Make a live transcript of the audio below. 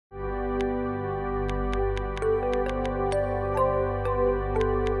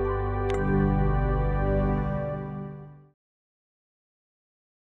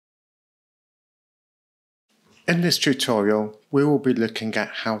In this tutorial, we will be looking at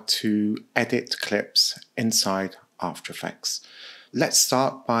how to edit clips inside After Effects. Let's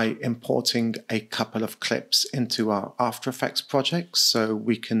start by importing a couple of clips into our After Effects project. So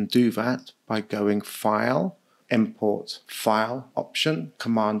we can do that by going File, Import File option,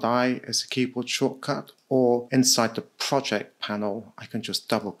 Command-I is a keyboard shortcut, or inside the project panel, I can just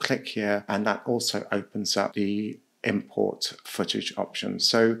double click here and that also opens up the import footage option.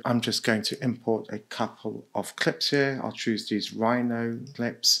 So I'm just going to import a couple of clips here. I'll choose these Rhino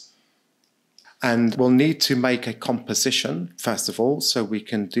clips. And we'll need to make a composition first of all, so we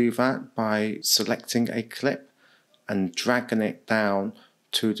can do that by selecting a clip and dragging it down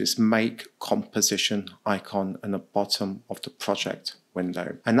to this Make Composition icon in the bottom of the project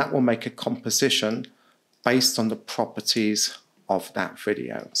window. And that will make a composition based on the properties of that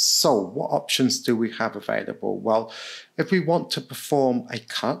video. So what options do we have available? Well, if we want to perform a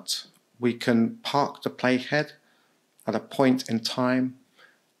cut, we can park the playhead at a point in time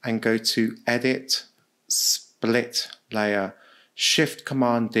and go to Edit, Split Layer. Shift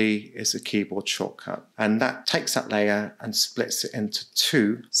Command D is a keyboard shortcut, and that takes that layer and splits it into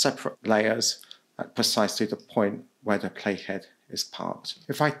two separate layers at precisely the point where the playhead is parked.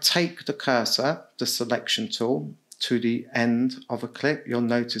 If I take the cursor, the selection tool, to the end of a clip, you'll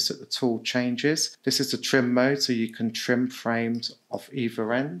notice that the tool changes. This is the trim mode, so you can trim frames off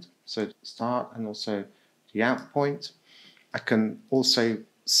either end, so start and also the out point. I can also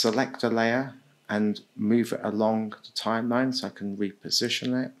select a layer and move it along the timeline, so I can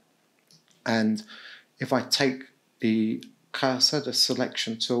reposition it. And if I take the cursor, the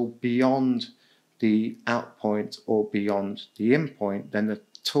selection tool, beyond the out point or beyond the in point, then the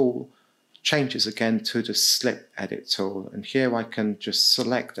tool changes again to the slip edit tool. And here I can just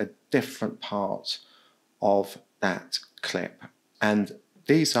select a different part of that clip. And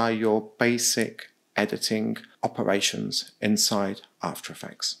these are your basic editing operations inside After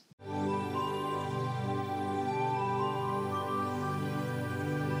Effects.